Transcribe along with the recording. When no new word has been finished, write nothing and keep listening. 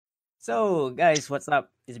So, guys, what's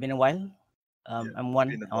up? It's been a while. Yeah, I'm it's one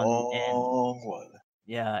been a on, and long while.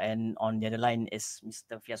 yeah, and on the other line is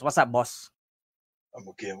Mr. Fias. What's up, boss? I'm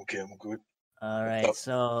okay, I'm good. All What's right. up?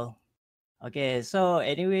 So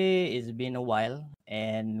anyway, it's been a while,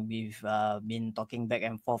 and we've been talking back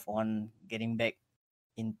and forth on getting back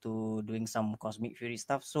into doing some Cosmic Fury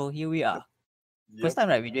stuff. So here we Yep. are. First Yep. time,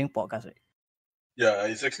 right? We're doing podcast, right? Yeah,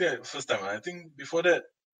 it's actually the first time. I think before that,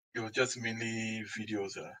 it was just mainly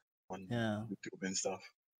videos on Yeah. YouTube and stuff.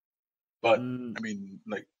 But, Mm, I mean,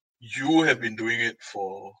 like, you have been doing it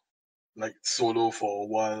for, like, solo for a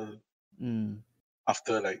while mm,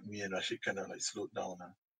 after, like, me and Rashid kind of, like, slowed down.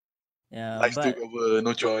 yeah, Life took but over,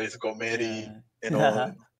 no choice, got married yeah, and all.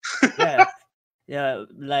 yeah. Yeah,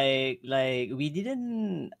 like we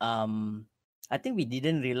didn't I think we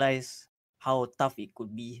didn't realize how tough it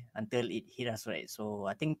could be until it hit us, right? So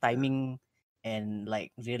I think Yeah, timing and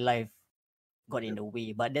like real life got in yep. the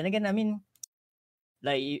way. But then again, I mean,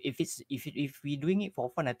 like if we doing it for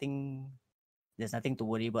fun, I think there's nothing to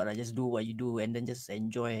worry about. I just do what you do and then just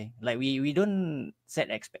enjoy. Like we don't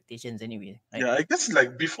set expectations anyway, right? Yeah, I guess,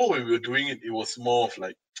 like, before when we were doing it, it was more of,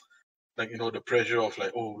 like the pressure of,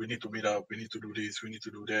 like, oh, we need to meet up, we need to do this, we need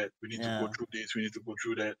to do that, we need to go Yeah. through this, we need to go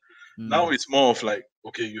through that. Now Mm. it's more of like,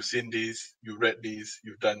 okay, you've seen this, you read this,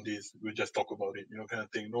 you've done this, we'll just talk about it, kind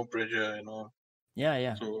of thing. No pressure and all. Yeah,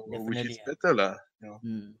 yeah. So which is Definitely. better lah.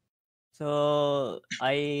 Mm. So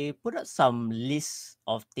I put out some list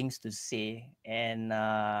of things to say, and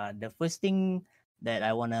the first thing that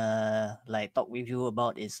I wanna like talk with you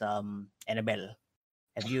about is Annabelle.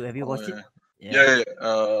 Have you Oh watched it? yeah. Yeah. Yeah,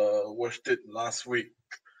 yeah. Watched it last week,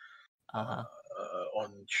 Uh huh.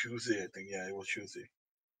 on Tuesday, I think. Yeah, it was Tuesday.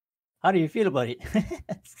 How do you feel about it?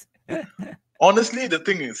 Honestly, the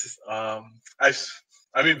thing is,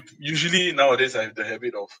 I mean, usually nowadays I have the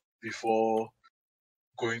habit of, before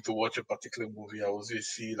going to watch a particular movie, I always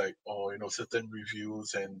see, like, certain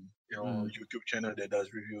reviews and mm, YouTube channel that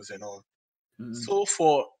does reviews and all. mm, So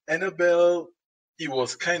for Annabelle, it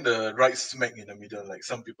was kind of right smack in the middle. Like,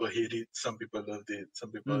 some people hate it, some people loved it,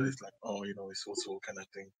 some people mm, it's like, oh, it's so kind of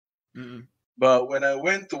thing. mm. But when I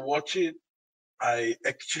went to watch it, I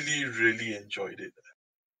actually really enjoyed it.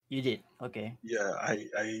 You did. Okay. Yeah,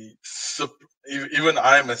 even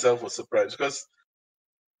I myself was surprised because,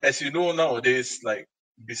 as you know, nowadays, like,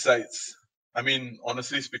 besides, I mean,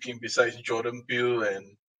 honestly speaking, besides Jordan Peele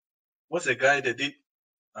and what's the guy that did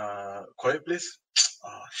Quiet Place?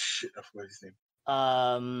 Ah, shit, I forgot his name.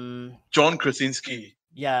 Um. John Krasinski,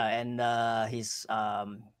 Yeah, and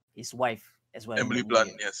his wife as well in the Emily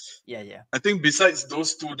Blunt, movie. yes. Yeah. Yeah. I think besides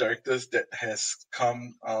those two directors that has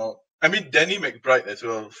come out, I mean, Danny McBride as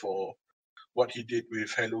well, for what he did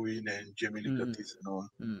with Halloween and Jamie Lee Mm, Curtis and all.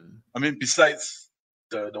 mm, I mean, besides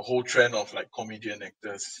the whole trend of, like, comedian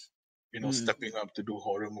actors, mm. stepping up to do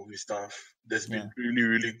horror movie stuff, that's been Yeah. really,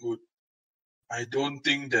 really good. I don't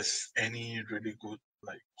think there's any really good,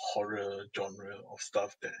 like, horror genre of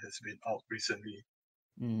stuff that has been out recently.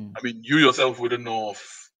 Mm. I mean, you yourself wouldn't know of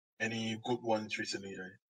any good ones recently,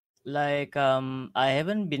 right? Like I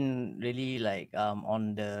haven't been really like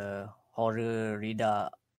on the horror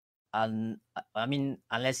radar I mean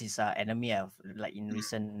unless it's anime like in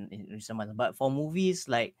recent months. But for movies,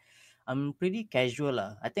 like I'm pretty casual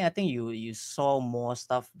lah. I think you saw more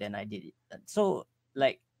stuff than I did. So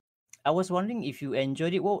like I was wondering if you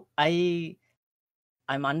enjoyed it. Well,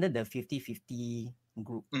 I'm under the 50-50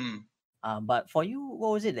 group. Mm. But for you,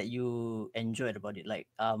 what was it that you enjoyed about it? Like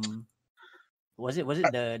was it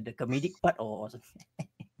the comedic part or something?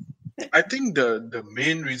 I think the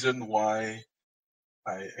main reason why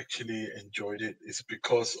I actually enjoyed it is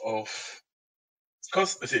because,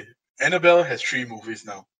 see, Annabelle has 3 movies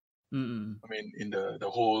now. Mm, I mean, in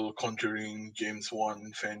the whole Conjuring James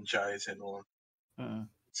Wan franchise and all. mm,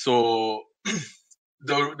 So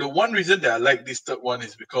the one reason that I like this third one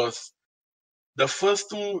is because the first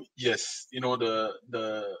two, yes,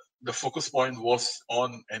 the focus point was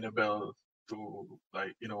on Annabelle to,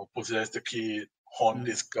 like, possess the kid, haunt mm,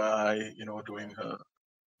 this guy, doing her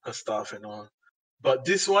stuff and all. But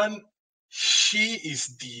this one, she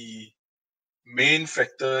is the main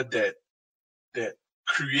factor that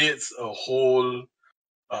creates a whole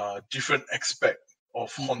different aspect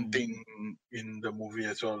of mm, haunting in the movie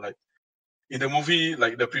as well. Like, in the movie,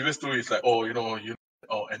 like, the previous two is like, oh,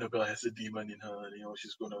 oh, Annabelle has a demon in her,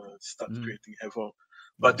 she's gonna start mm. creating havoc.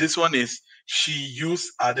 But Yeah. this one is, she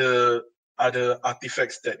used other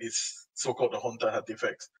artifacts that is so-called the haunted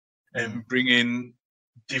artifacts, Mm, and bring in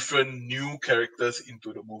different new characters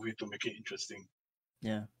into the movie to make it interesting.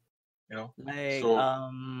 yeah. You know, Like so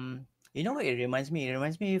you know what it reminds me? It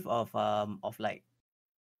reminds me of like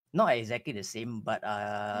not exactly the same, but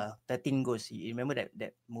 13 Ghosts. You remember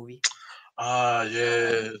that movie?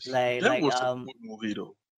 Yes. Like That like was a good movie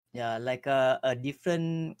though. yeah, like a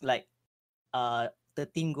different, like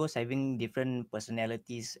 13 Ghosts having different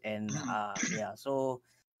personalities, and yeah, so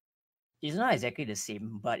it's not exactly the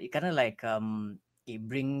same, but it kind of like it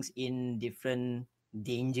brings in different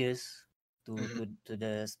dangers to Mhm. to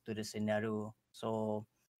to the scenario. So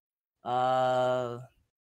uh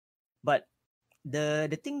but the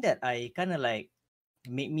thing that I kind of like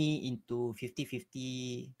made me into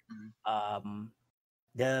 50-50, Mhm. um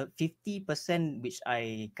the 50% which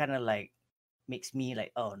I kind of like makes me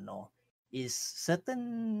like, oh no, is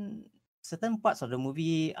certain parts of the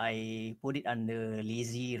movie I put it under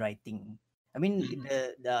lazy writing. I mean, Mhm.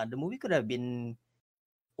 the movie could have been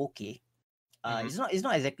okay. Mhm. It's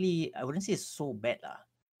not exactly, I wouldn't say it's so bad lah.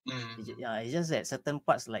 Mhm. Yeah, it's just that certain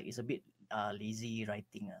parts like it's a bit lazy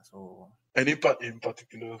writing. So Any part in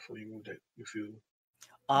particular for you that you feel?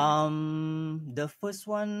 the first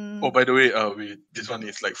Oh, one, by the way, this one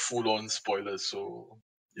is like full on spoilers, so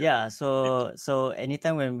yeah. yeah. So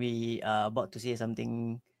anytime when we are about to say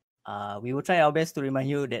something, we will try our best to remind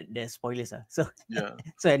you that there's spoilers. So Yeah.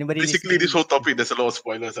 so anybody Basically, this listening, whole topic there's a lot of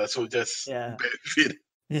spoilers, so just yeah, bear with it.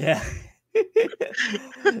 yeah.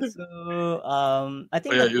 So I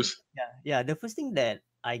Oh think yeah, the use. the first thing that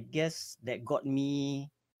I guess that got me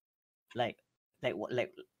like like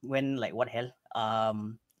when, like, what hell,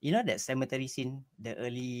 you know that cemetery scene, the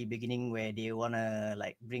early beginning where they wanna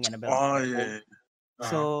like bring Annabelle Oh back home. yeah.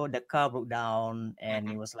 Uh-huh. So the car broke down and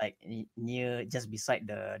Mhm. it was like near, just beside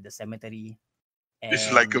the cemetery.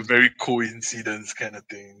 It's like a And very coincidence kind of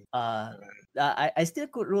thing. uh I still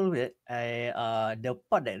could roll with it. The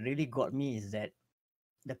part that really got me is that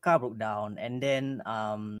the car broke down, and then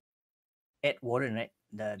Ed Warren, right,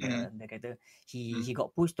 Mm-hmm. the character, he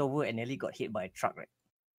got pushed over and nearly got hit by a truck, right?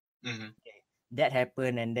 Mm-hmm. Okay. That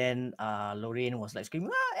happened, and then Lorraine was like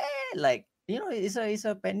screaming, like, it's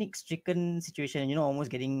a panic stricken situation, almost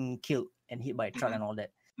getting killed and hit by a truck Mm-hmm. and all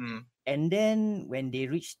that. Mm-hmm. And then when they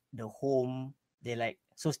reached the home, they like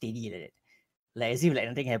so steady like as if like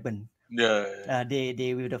nothing happened. Yeah, yeah, yeah.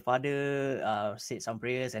 They with the father said some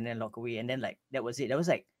prayers and then lock away, and then like that was it. That was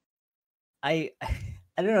like, I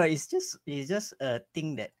I don't know. It's just a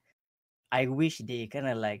thing that I wish they kind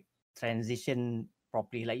of like transition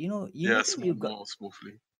properly. Like, Yeah, imagine you got more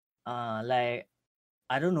smoothly. like,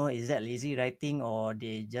 I don't know, is that lazy writing, or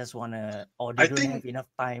they just wanna, or they I don't have think enough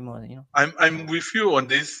time, or I'm with you on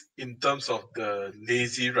this in terms of the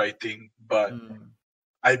lazy writing, but Mm.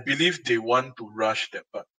 I believe they want to rush that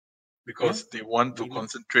part Yeah, because they want to maybe.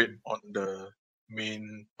 concentrate on the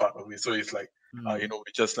main part of it. So it's like, Mm.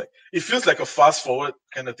 we just like, it feels like a fast forward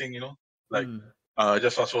kind of thing, like Mm.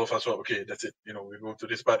 just fast forward. Okay, that's it. We go to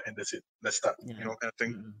this part and that's it. Let's start. Yeah. Kind of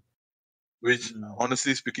thing. Mm. Which, Mm.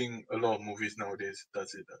 honestly speaking, a lot of movies nowadays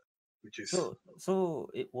does it. Which is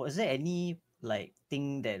Was there any like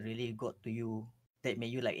thing that really got to you, that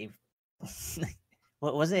made you like, if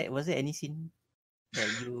what was there any scene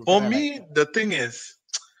that you for kind of like, me. The thing is,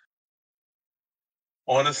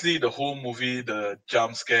 honestly, the whole movie, the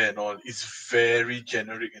jump scare and all, is very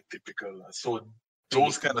generic and typical. So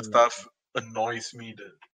those kind of predictable? stuff annoys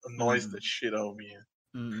the Mm. shit out of me.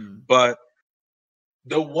 Mm. But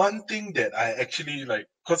the one thing that I actually like,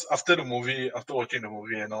 because after watching the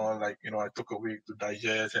movie and all, like, I took a week to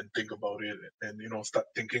digest and think about it, and start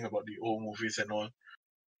thinking about the old movies and all.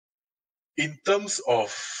 In terms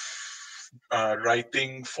of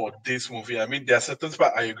writing for this movie, I mean, there are certain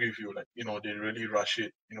parts I agree with you. Like, they really rush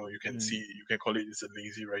it. You can see, Mm. you can call it it's a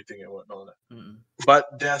lazy writing and whatnot. Mm. But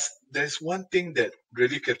there's one thing that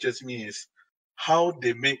really captures me is how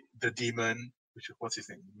they make the demon, what's his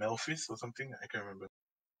name, Melphis or something, I can't remember.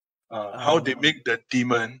 How they Um. make the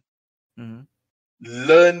demon Mm.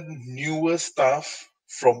 learn newer stuff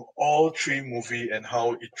from all three movie and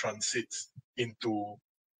how it transits into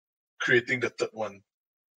creating the third one.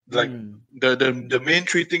 Like, Mm. the main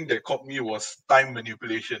three thing that caught me was time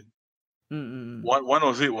manipulation. Mm. Mm. One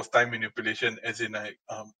of it was time manipulation, as in like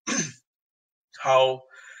how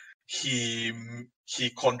he he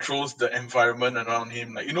controls the environment around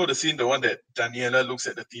him. Like, the scene, the one that Daniela looks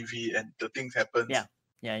at the TV and the things happens,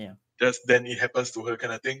 Yeah. Yeah. just then it happens to her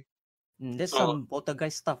kind of thing. That's So some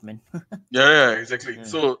poltergeist stuff, man. yeah, exactly. Yeah.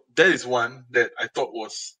 So that is one that I thought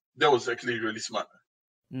was actually really smart.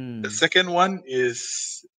 The Mm. second one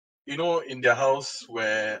is, in their house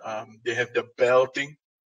where they have the bell thing,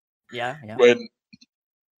 Yeah. Yeah. when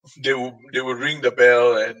they will ring the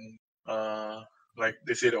bell and like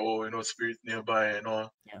they say that, oh, spirits nearby and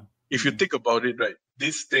all. Yeah. If you Mm. think about it, right,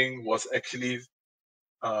 this thing was actually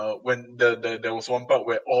when there was one part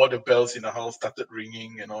where all the bells in the house started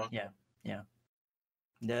ringing and all. Yeah.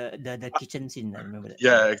 The kitchen scene, I remember that.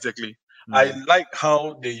 Yeah, exactly. I like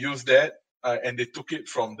how they used that and they took it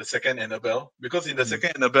from the second Annabelle, because in the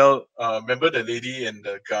second Annabelle, remember the lady and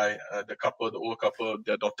the guy, the couple, the old couple,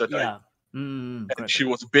 their daughter died, Yeah. and Correct. she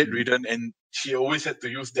was bedridden, and she always had to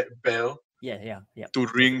use that bell Yeah. to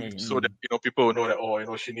ring Definitely. so that people will know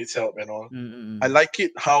that she needs help and all. I Mm. like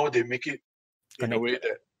it how they make it in a way Connected.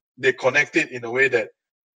 that they connect it in a way that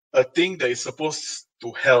a thing that is supposed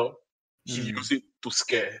to help, he use it to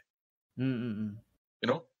scare. Mm.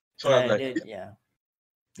 So I'm like, Yeah.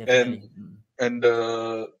 and Definitely. and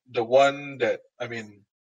the one that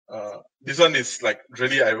this one is like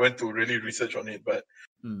really, I went to really research on it, but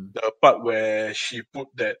the part where she put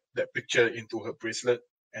that picture into her bracelet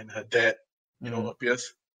and her dad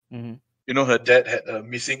appears. Her dad had a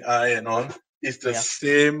missing eye and all. It's the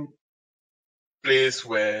same place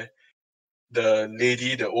where the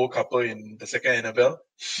lady, the old couple in the second Annabelle,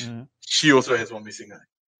 she also has one missing eye.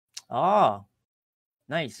 Oh,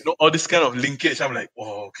 nice. All this kind of linkage, I'm like,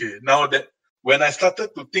 oh, okay. Now that when I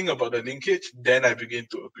started to think about the linkage, then I begin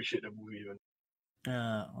to appreciate the movie even.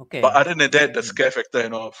 Okay. But other than that, the scare factor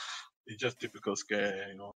and all, it's just typical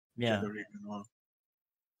scare, Yeah. generic and all.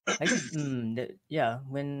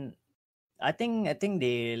 When I think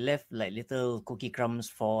they left like little cookie crumbs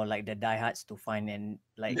for like the diehards to find, and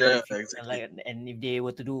like exactly. and if they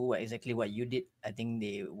were to do exactly what you did, I think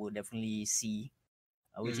they would definitely see,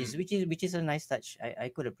 which is a nice touch. I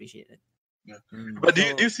could appreciate it. Yeah. But do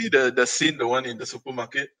you see the scene, the one in the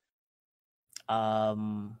supermarket?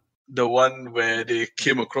 The one where they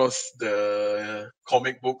came across the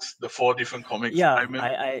comic books, the 4 different comics. Yeah,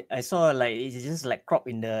 I saw like it's just like crop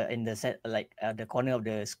in the set, like the corner of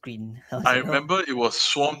the screen. I remember it was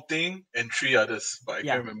Swamp Thing and 3 others, but I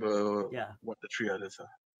can't remember Yeah. what the 3 others are.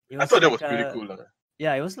 I thought that was pretty cool.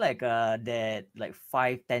 Yeah, it was like that like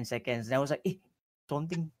 5-10 seconds. And I was like,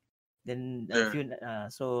 something. Then a few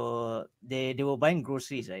so they were buying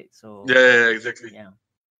groceries, right? So yeah, exactly. Yeah.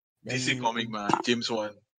 DC comic James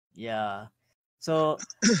Wan. Yeah. So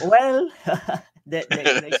well, that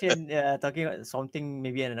connection, talking about something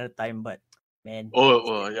maybe another time, but man.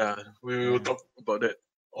 Oh yeah, we will talk about that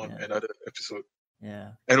on another episode.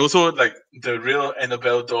 Yeah. And also like the real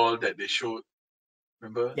Annabelle doll that they showed,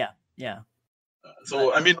 remember? Yeah.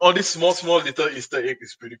 So I mean, all these small little Easter egg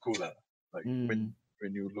is pretty cool, like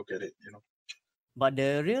when you look at it, But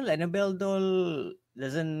the real Annabelle doll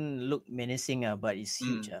doesn't look menacing, but it's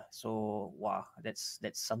huge. So wow, that's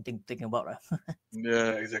something to think about.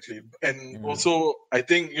 Yeah, exactly. And also, I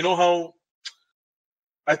think how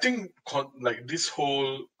I think like this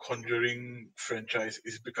whole Conjuring franchise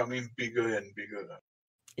is becoming bigger and bigger.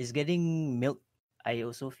 It's getting milk, I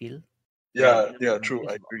also feel. Yeah, true.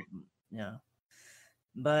 I agree. Yeah.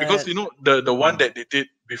 Because But the one that they did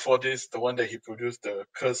before this, the one that he produced, the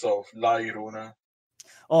Curse of La Llorona.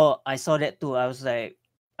 Oh, I saw that too. I was like,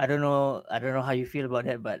 I don't know how you feel about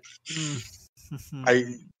that, but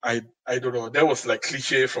I don't know. That was like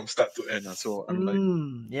cliche from start to end. So I'm like,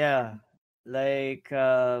 yeah, like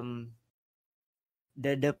the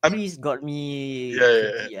priest got me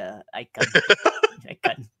creepy. I can't. I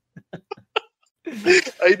can't.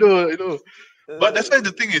 I know. But that's why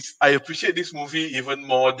the thing is, I appreciate this movie even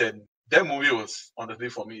more than that movie was, honestly,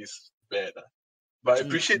 for me, is bad. But I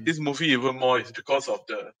appreciate this movie even more is because of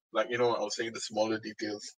the, like, I was saying, the smaller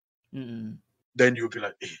details. Then you'll be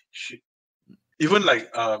like, hey, shit. Even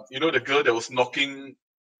like, the girl that was knocking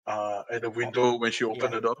at the window when she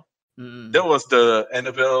opened the door. That was the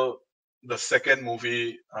Annabelle, the second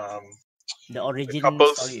movie. The origin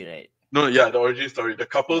story, right? No, yeah, the origin story. The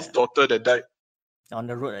couple's daughter that died on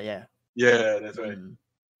the road. Yeah. Yeah, that's right.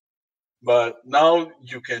 But now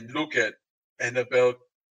you can look at Annabelle,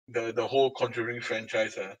 the whole Conjuring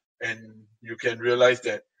franchise, and you can realize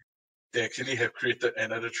that they actually have created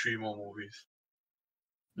another 3 more movies.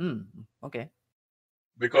 Okay.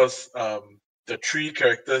 Because the 3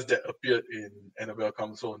 characters that appeared in Annabelle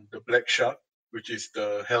Comes Home, the Black Shark, which is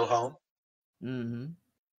the Hellhound,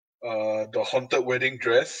 the Haunted Wedding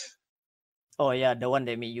Dress. Oh yeah, the one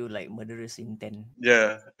that made you like murderous intent.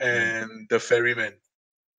 Yeah, and the Ferryman.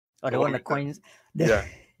 Oh, the one the coins. Yeah.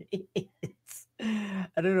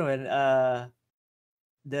 I don't know, man.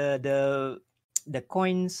 The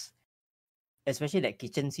coins, especially that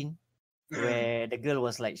kitchen scene where the girl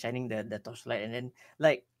was like shining the torchlight, and then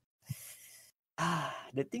like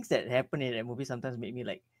the things that happen in that movie sometimes make me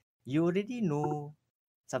like, you already know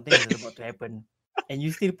something is about to happen and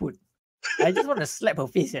you still put. I just want to slap her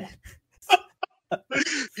face.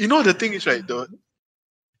 The thing is, right,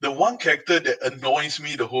 the one character that annoys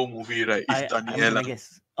me the whole movie, right, is I'm Daniela. gonna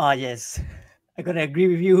guess. Oh yes, I'm gonna agree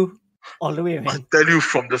with you all the way, I man. tell you,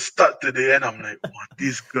 from the start to the end, I'm like, wow,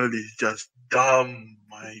 this girl is just dumb.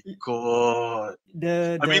 My God.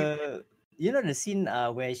 I mean, You know the scene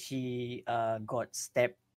where she got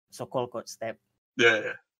stabbed, so-called got stabbed.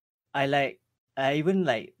 yeah. I even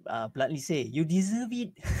like bluntly say, you deserve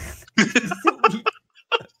it. You deserve it.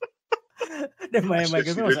 Then my She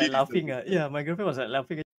girlfriend was really like laughing. deserves Yeah, my girlfriend was like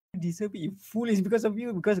laughing. You deserve it, you fool. It's because of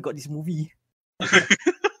you, because I got this movie. it.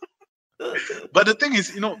 But the thing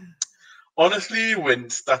is, honestly, when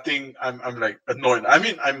starting, I'm like annoyed. I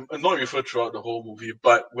mean, I'm annoyed with her throughout the whole movie.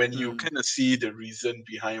 But when you kind of see the reason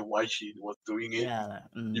behind why she was doing it, Yeah.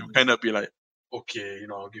 you kind of be like, okay,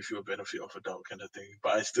 I'll give you a benefit of a doubt, kind of thing.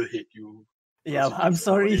 But I still hate you. Yeah, because you I'm did that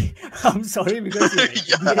for it. sorry. I'm sorry because you're an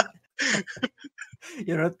Yeah. idiot.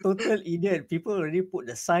 You're a total idiot. People already put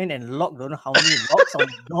the sign and lock, don't know how many locks on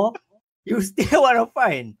the door. You still want to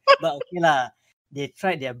find. But okay lah. They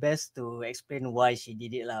tried their best to explain why she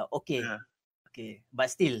did it lah. Okay. Yeah. Okay.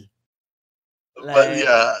 But still. But Like,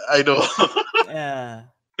 yeah, I know. yeah.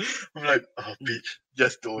 I'm like, oh, bitch,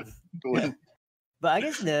 just don't. But I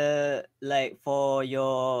guess for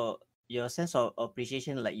your sense of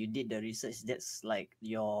appreciation, like you did the research, that's like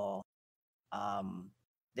your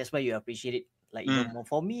that's why you appreciate it like even more.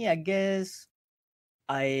 For me, I guess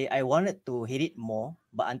I wanted to hate it more,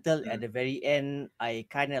 but until at the very end, I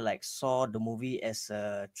kind of like saw the movie as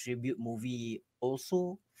a tribute movie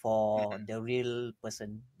also for the real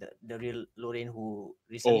person, the real Lorraine who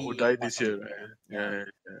recently who died passed this away. year, right? Yeah. Yeah,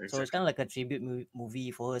 So it's exactly. kind of like a tribute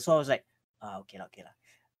movie for her. So I was like, okay lah.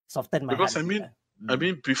 Soften my heart Because a bit. I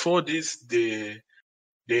mean, before this, they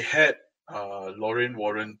had Lauren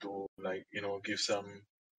Warren to like give some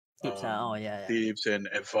Tips. Yeah. tips and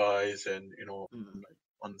advice and Mm. like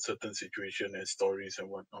on certain situation and stories and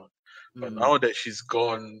whatnot. But Mm. now that she's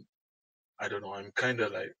gone, I don't know. I'm kind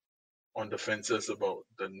of like on the fences about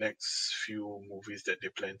the next few movies that they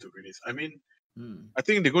plan to release. I mean, I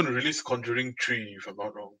think they're going to release Conjuring 3, if I'm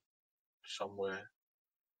not wrong, somewhere.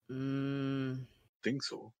 Think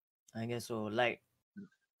so. I guess so. Like,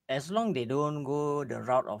 as long they don't go the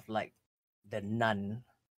route of like the Nun.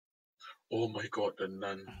 Oh my God, The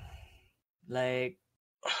Nun. Like,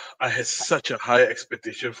 I had such a high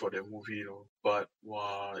expectation for that movie, but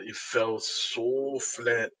wow, it fell so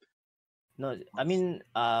flat. no, I mean,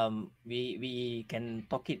 we can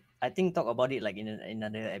talk it. I think talk about it like in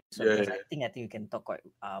another episode because Yeah, I think we can talk quite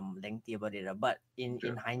lengthy about it. But in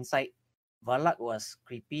yeah. hindsight, Valak was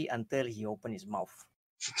creepy until he opened his mouth,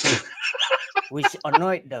 which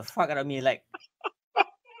annoyed the fuck out of me. Like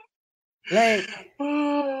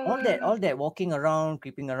all that walking around,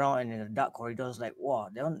 creeping around and in the dark corridors, like wow,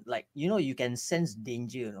 that one, like you can sense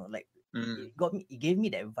danger, like it gave me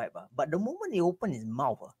that vibe. But the moment he opened his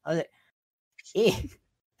mouth, I was like, hey,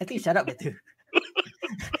 I think shut up better.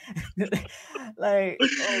 Like,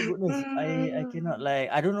 oh goodness, I cannot, like,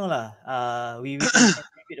 I don't know lah. We can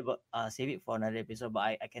save it for another episode, but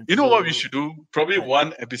I can You tell know what we you. should do? Probably What?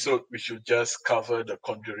 one episode we should just cover the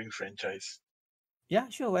Conjuring franchise. Yeah,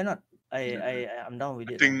 sure, why not? I'm down with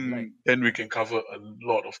I it. think Like, then we can cover a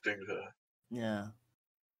lot of things. yeah. Yeah,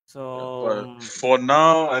 So but for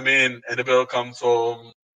now, I mean, Annabelle Comes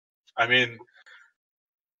Home. I mean,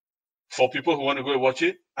 for people who want to go and watch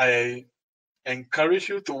it, I encourage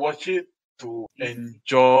you to watch it to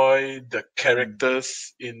enjoy the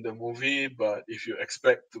characters in the movie. But if you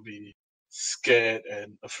expect to be scared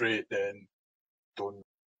and afraid, then don't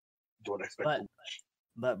expect but to.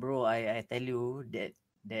 but bro, I tell you that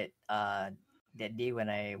day when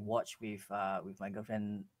I watched with my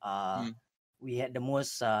girlfriend, we had the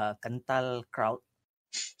most kental crowd.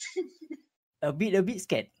 A bit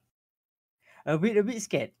scared. A bit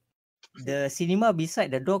scared. The cinema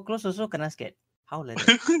beside the door closed also kena scared. How like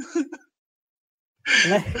that?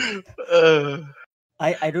 Like,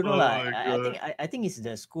 I don't know Oh lah. my I God. think I think it's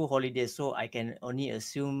the school holidays, so I can only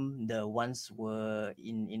assume the ones were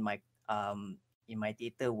in my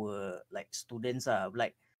theater were like students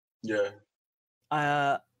like Yeah.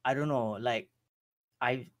 I don't know, like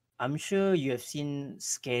I'm sure you have seen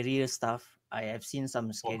scarier stuff. I have seen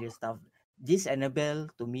some Oh, scarier stuff. This Annabelle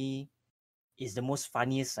to me is the most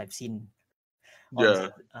funniest I've seen yeah.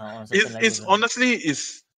 on certain It's levels. honestly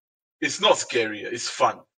it's not scary. It's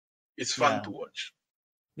fun. It's fun Yeah. to watch.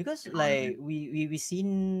 Because You know what I mean? like we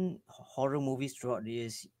seen horror movies throughout the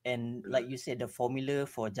years, and like you said, the formula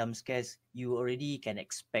for jump scares, you already can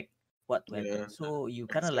expect what to Yeah, happen. So you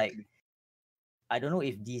kind of like, exactly. I don't know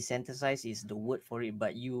if desensitize is the word for it,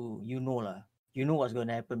 but you know lah, you know what's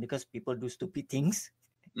gonna happen because people do stupid things.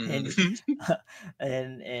 and Mm.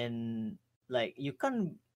 and like you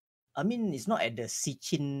can't. I mean, it's not at the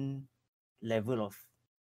Sitchin level of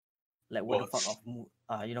like what the Well, fuck of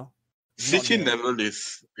it's not Sitchin there. level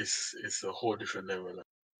is a whole different level. That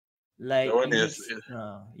Like one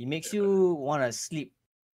it makes you want to sleep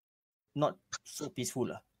not so peaceful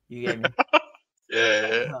lah. You get me?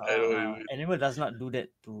 I know what you mean. Animal does not do that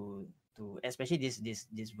to especially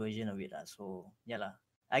this version of it lah. So yeah lah.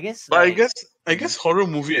 I guess But like I guess horror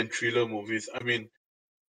movie and thriller movies, I mean,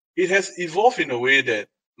 it has evolved in a way that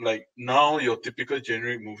like now your typical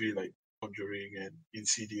generic movie like Conjuring and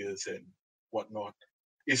Insidious and whatnot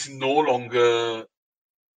is no longer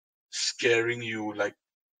scaring you. Like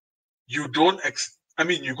you don't I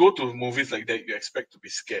mean, you go to movies like that, you expect to be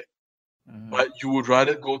scared, but you would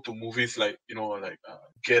rather go to movies like like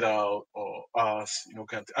Get Out or Us,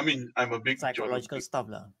 kind of thing. I mean, I'm a big Jordan psychological Peele. stuff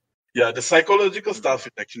lah. Yeah, the psychological stuff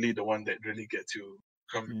is actually the one that really gets you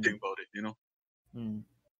come to think about it. Mm.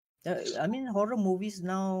 I mean, horror movies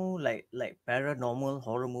now, like paranormal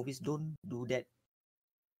horror movies, don't do that.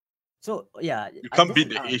 So yeah, You I can't beat then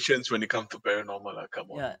the Asians when it comes to paranormal.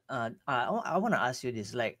 Come on. yeah, I want to ask you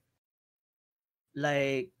this, like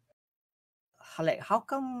how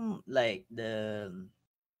come like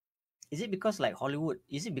is it because like Hollywood?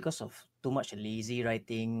 Is it because of too much lazy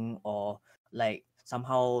writing, or like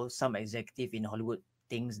somehow some executive in Hollywood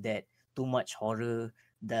thinks that too much horror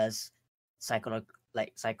does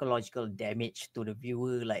psychological damage to the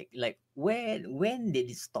viewer? Like when did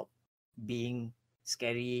it stop being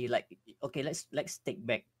scary? Like okay, let's take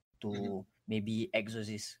back Mhm, to maybe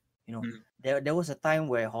Exorcist. mhm, There was a time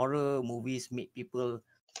where horror movies made people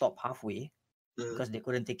stop halfway mhm, because they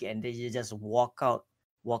couldn't take it, and they just walk out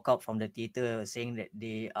from the theater saying that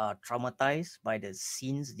they are traumatized by the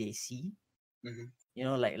scenes they see. mhm,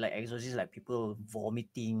 Like Exorcist, like people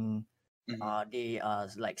vomiting. mhm, They are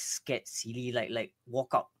like scared silly, like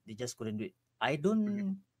walk out, they just couldn't do it. i mhm.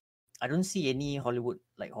 don't I don't see any Hollywood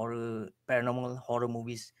like paranormal horror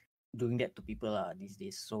movies doing that to people these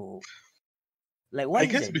days. So like why I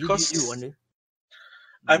is guess that? Do you because wonder?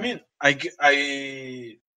 I Mm. mean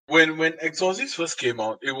I when Exorcist first came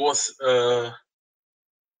out, it was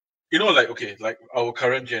like okay, like our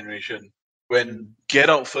current generation, when Mm. Get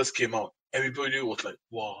Out first came out, everybody was like,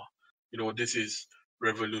 wow, this is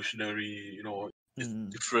revolutionary, it's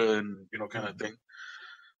Mm. different, kind of Mm. thing.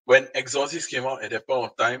 When Exorcist came out at that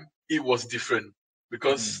point of time, it was different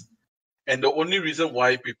Mm. because, and the only reason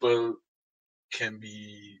why people can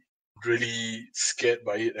be really scared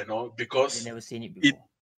by it and all They because never seen it it before.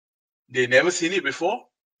 they never seen it before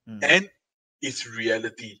Mm. and it's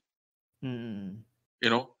reality, Mm. you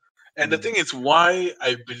know. And the Mm. thing is why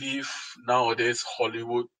I believe nowadays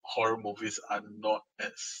Hollywood horror movies are not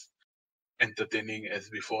as entertaining as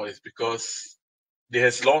before is because they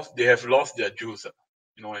have lost their juice.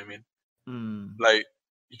 You know what I mean? Mm. Like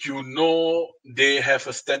they have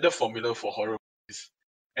a standard formula for horror movies.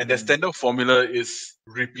 And that Mm. standard formula is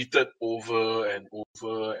repeated over and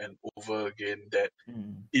over and over again that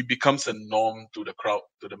Mm. it becomes a norm to the crowd,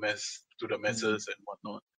 to the Mm. masses and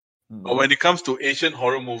whatnot. But Mm. when it comes to Asian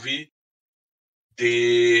horror movie,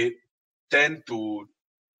 they tend to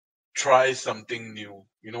try something new.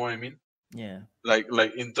 You know what I mean? Yeah. Like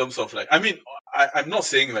in terms of like, I mean, I'm not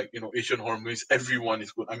saying like Asian horror movies everyone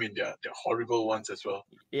is good. I mean, there are horrible ones as well.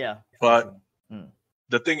 Yeah, for But sure. Mm.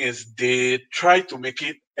 the thing is, they try to make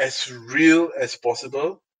it as real as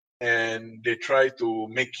possible, and they try to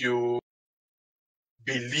make you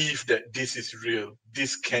believe that this is real,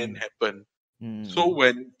 this can Mm. happen. So Mm.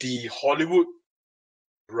 when the Hollywood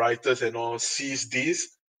writers and all sees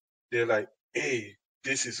this, they're like, hey,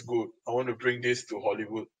 this is good. I want to bring this to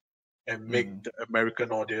Hollywood and make Mm. the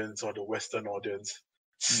American audience or the Western audience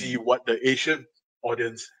see Mm. what the Asian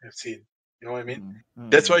audience have seen. You know what I mean? Mm.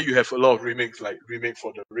 That's why Mm. you have a lot of remakes, like remake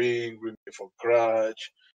for The Ring, remake for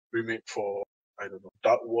Grudge, remake for I don't know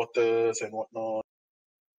Dark Waters and whatnot.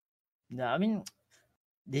 Yeah, I mean,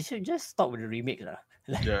 they should just stop with the remake lah.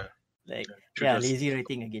 Yeah, Like, yeah. Should yeah, just lazy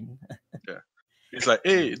writing again. yeah. It's like,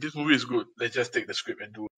 hey, this movie is good. Let's just take the script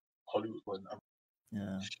and do Hollywood one.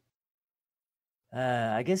 Yeah.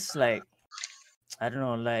 I guess like I don't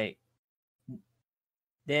know, like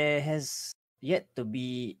there has yet to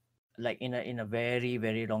be like in a very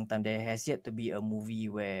very long time there has yet to be a movie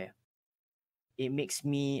where it makes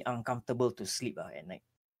me uncomfortable to sleep at night.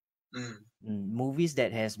 Mm, Movies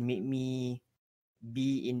that has made me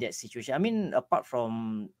be in that situation. I mean, apart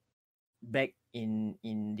from back in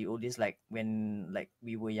the old days, like when like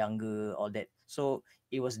we were younger, all that. So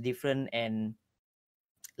it was different, and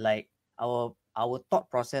like our thought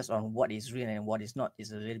process on what is real and what is not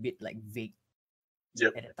is a little bit like vague.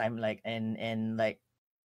 Yep. at the time. Like and like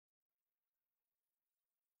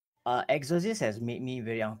Exorcist has made me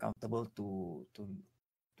very uncomfortable to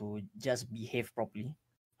just behave properly.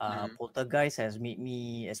 Mm-hmm. Poltergeist has made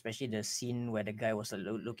me, especially the scene where the guy was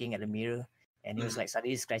looking at the mirror and he was like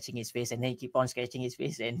suddenly scratching his face and then he keep on scratching his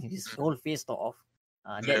face and his whole face tore off.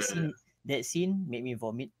 Yeah, That scene made me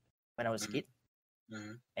vomit when I was a kid.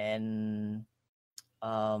 Mm-hmm. And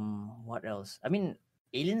what else? I mean,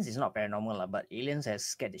 Aliens is not paranormal lah, but Aliens has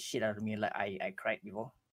scared the shit out of me. Like I cried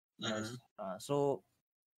before. So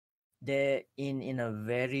there in a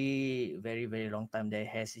very very very long time there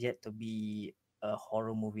has yet to be a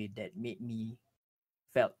horror movie that made me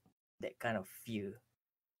felt that kind of fear.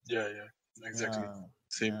 Yeah, exactly.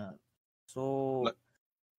 Same. So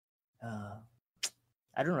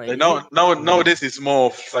I don't know. Like nowadays it's more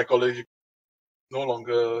of psychology, no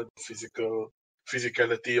longer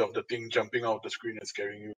physicality of the thing jumping out of the screen and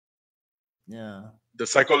scaring you. Yeah. The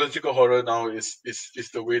psychological horror now is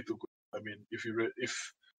the way to go. I mean,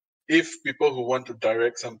 if people who want to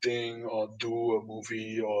direct something or do a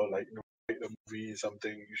movie or like write a movie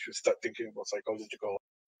something, you should start thinking about psychological horror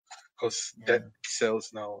because that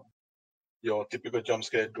sells now. Your typical jump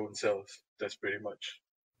scare don't sell. That's pretty much.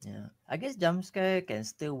 Yeah, I guess jump scare can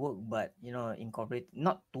still work, but incorporate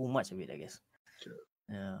not too much of it, I guess. Sure.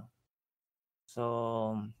 Yeah.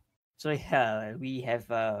 So yeah, we have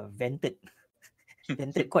vented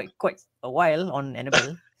quite a while on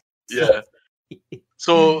Annabelle. Yeah.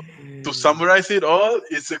 So to summarize it all,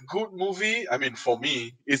 it's a good movie. I mean, for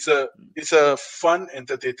me, it's a fun,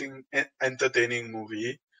 entertaining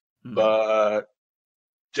movie, but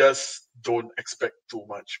just don't expect too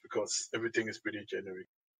much because everything is pretty generic.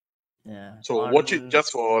 Yeah. So watch it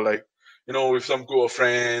just for like, with some group of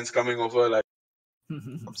friends coming over, like,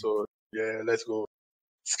 so yeah, let's go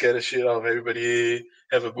scare the shit out of everybody,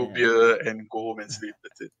 have a good beer, and go home and sleep.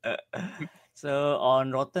 That's it. So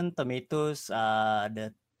on Rotten Tomatoes,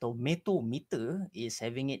 the tomato meter is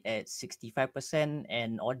having it at 65%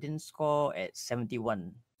 and audience score at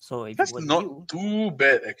 71. So if That's it was not you, too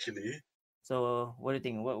bad actually. so what do you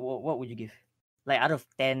think? What would you give? Like out of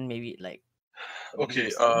 10, maybe like.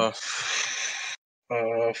 Okay.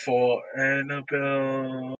 For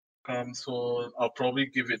Annabelle comes home, I'll probably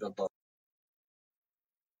give it about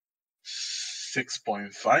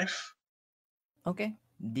 6.5. Okay,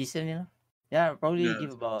 decent enough. Yeah, probably Yeah,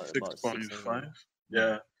 give about 6 as 6.5. well.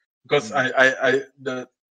 Yeah, because I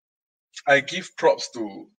give props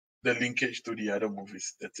to the linkage to the other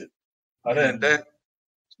movies. That's it. Other than that,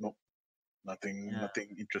 nope, nothing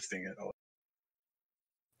interesting at all.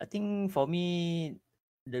 I think for me,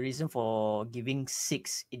 the reason for giving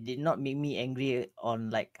 6, it did not make me angry on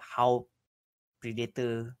like how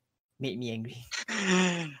Predator made me angry.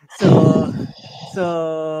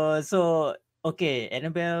 So okay,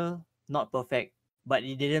 Annabelle not perfect, but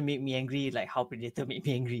it didn't make me angry like how Predator made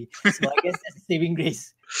me angry. So I guess that's a saving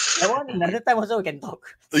grace. That one another time also we can talk.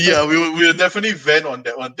 Yeah, we'll definitely vent on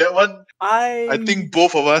that one. That one, I think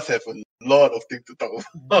both of us have a lot of things to talk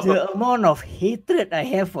about. The amount of hatred I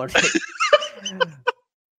have for that.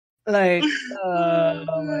 Like,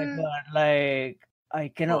 oh my god, like I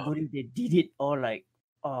cannot believe they did it all. Like,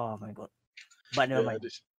 oh my god. But never mind.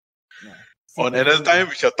 Yeah. On another time,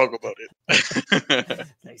 we shall talk about it.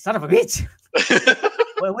 Like, son of a bitch.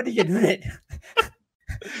 What did you do that?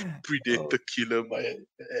 Predator killer my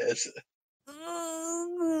ass.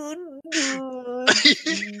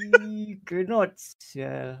 Cannot.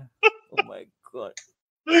 Oh my god.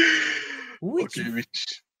 Okay,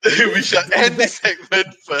 we shall end this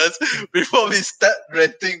segment first before we start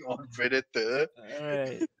ranting on Predator.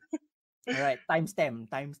 Alright.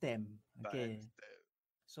 Timestamp. Okay.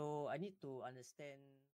 So I need to understand